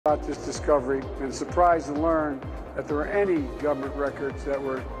about this discovery and surprised to learn that there were any government records that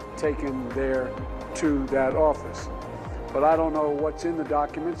were taken there to that office. But I don't know what's in the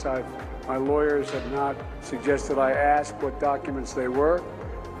documents. My lawyers have not suggested I ask what documents they were.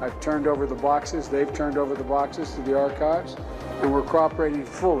 I've turned over the boxes. They've turned over the boxes to the archives, and we're cooperating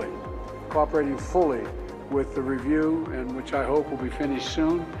fully with the review, and which I hope will be finished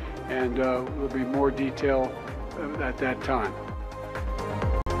soon, and there'll be more detail at that time.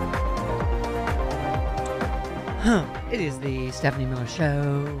 It is the Stephanie Miller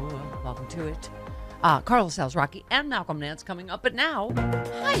Show. Welcome to it. Carlos Rocky and Malcolm Nance coming up. But now,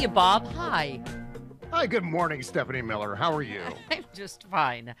 hiya, Bob. Hi. Hi, good morning, Stephanie Miller. How are you? I'm just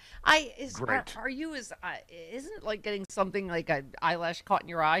fine. Great. Are you isn't it like getting something like an eyelash caught in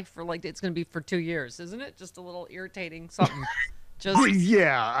your eye for like it's going to be for 2 years, isn't it? Just a little irritating something.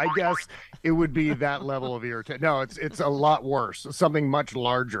 Yeah, I guess it would be that level of irritation. No, it's a lot worse. Something much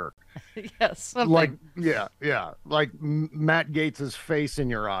larger. Yes. Something. Like like Matt Gates's face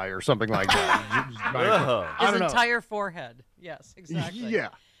in your eye or something like that. His entire forehead. Yes, exactly. Yeah.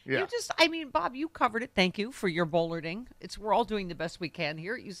 You Bob, you covered it. Thank you for your bulleting. We're all doing the best we can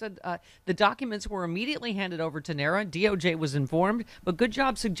here. You said the documents were immediately handed over to NARA. DOJ was informed, but good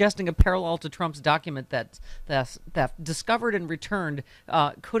job suggesting a parallel to Trump's document that discovered and returned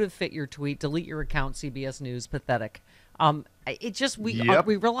could have fit your tweet. Delete your account, CBS News. Pathetic.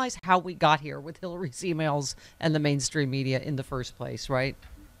 We realize how we got here with Hillary's emails and the mainstream media in the first place, right?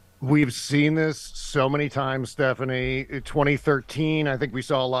 We've seen this so many times, Stephanie. 2013, I think we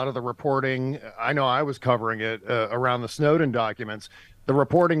saw a lot of the reporting. I know I was covering it around the Snowden documents. The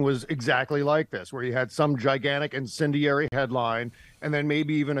reporting was exactly like this, where you had some gigantic incendiary headline and then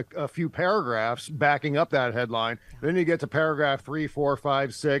maybe even a few paragraphs backing up that headline. Then you get to paragraph 3, 4,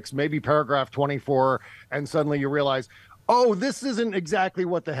 5, 6, maybe paragraph 24, and suddenly you realize, oh, this isn't exactly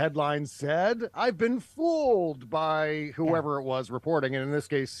what the headline said. I've been fooled by whoever it was reporting, and in this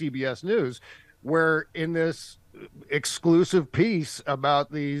case, CBS News, where in this exclusive piece about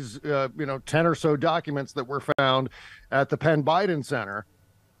these, 10 or so documents that were found at the Penn Biden Center,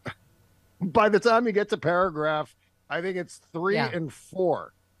 by the time you get to paragraph, I think it's 3 and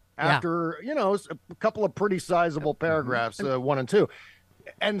 4, after, a couple of pretty sizable paragraphs, 1 and 2.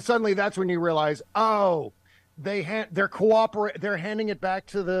 And suddenly that's when you realize, oh, they're handing it back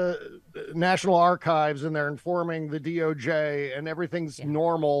to the National Archives, and they're informing the DOJ, and everything's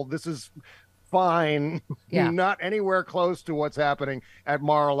normal. This is fine. Not anywhere close to what's happening at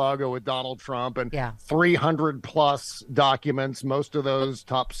Mar-a-Lago with Donald Trump, and 300 plus documents, most of those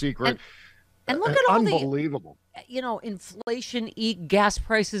top secret. And look at all unbelievable. Inflation, gas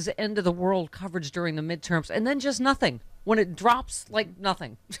prices, end of the world coverage during the midterms, and then just nothing. When it drops, like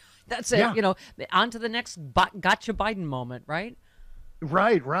nothing. That's it, on to the next gotcha Biden moment, right?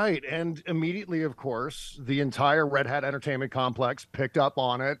 Right. And immediately, of course, the entire Red Hat Entertainment complex picked up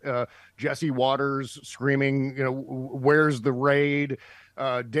on it. Jesse Waters screaming, where's the raid?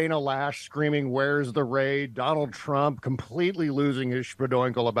 Dana Lash screaming, where's the raid? Donald Trump completely losing his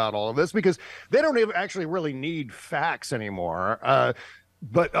spadoinkle about all of this, because they don't even actually really need facts anymore.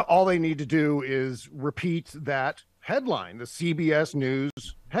 But all they need to do is repeat that headline, the CBS News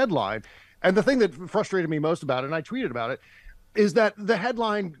headline. And the thing that frustrated me most about it, and I tweeted about it, is that the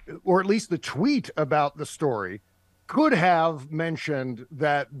headline, or at least the tweet about the story, could have mentioned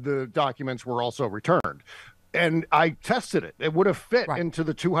that the documents were also returned. And I tested it. It would have fit into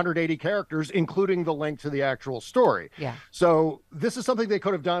the 280 characters, including the link to the actual story. Yeah. So this is something they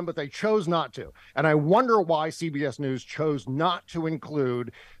could have done, but they chose not to. And I wonder why CBS News chose not to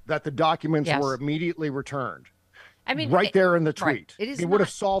include that the documents were immediately returned. Right there in the tweet. It would have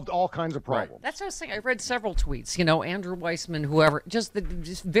solved all kinds of problems. That's what I was saying. I read several tweets, Andrew Weissman, whoever, just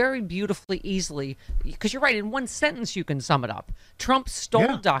very beautifully, easily, because you're right, in one sentence you can sum it up. Trump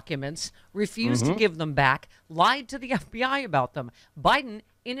stole documents, refused to give them back, lied to the FBI about them. Biden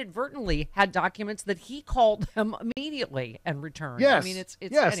inadvertently had documents that he called them immediately and returned. Yes.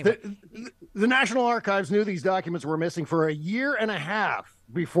 Anyway. The National Archives knew these documents were missing for a year and a half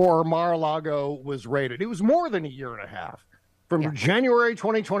before Mar-a-Lago was raided. It was more than a year and a half. From January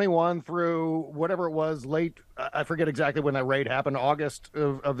 2021 through whatever it was, late, I forget exactly when that raid happened, August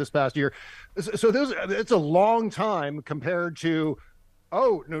of this past year. So it's a long time compared to,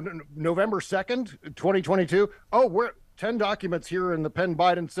 November 2nd, 2022. 10 documents here in the Penn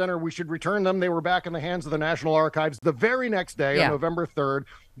Biden Center. We should return them. They were back in the hands of the National Archives the very next day on November 3rd.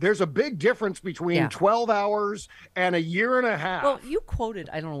 There's a big difference between 12 hours and a year and a half. Well, you quoted,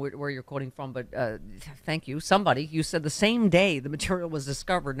 I don't know where you're quoting from, but thank you. Somebody, you said the same day the material was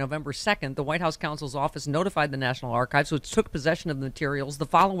discovered, November 2nd, the White House counsel's office notified the National Archives, which took possession of the materials the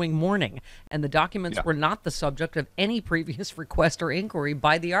following morning. And the documents were not the subject of any previous request or inquiry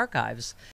by the archives.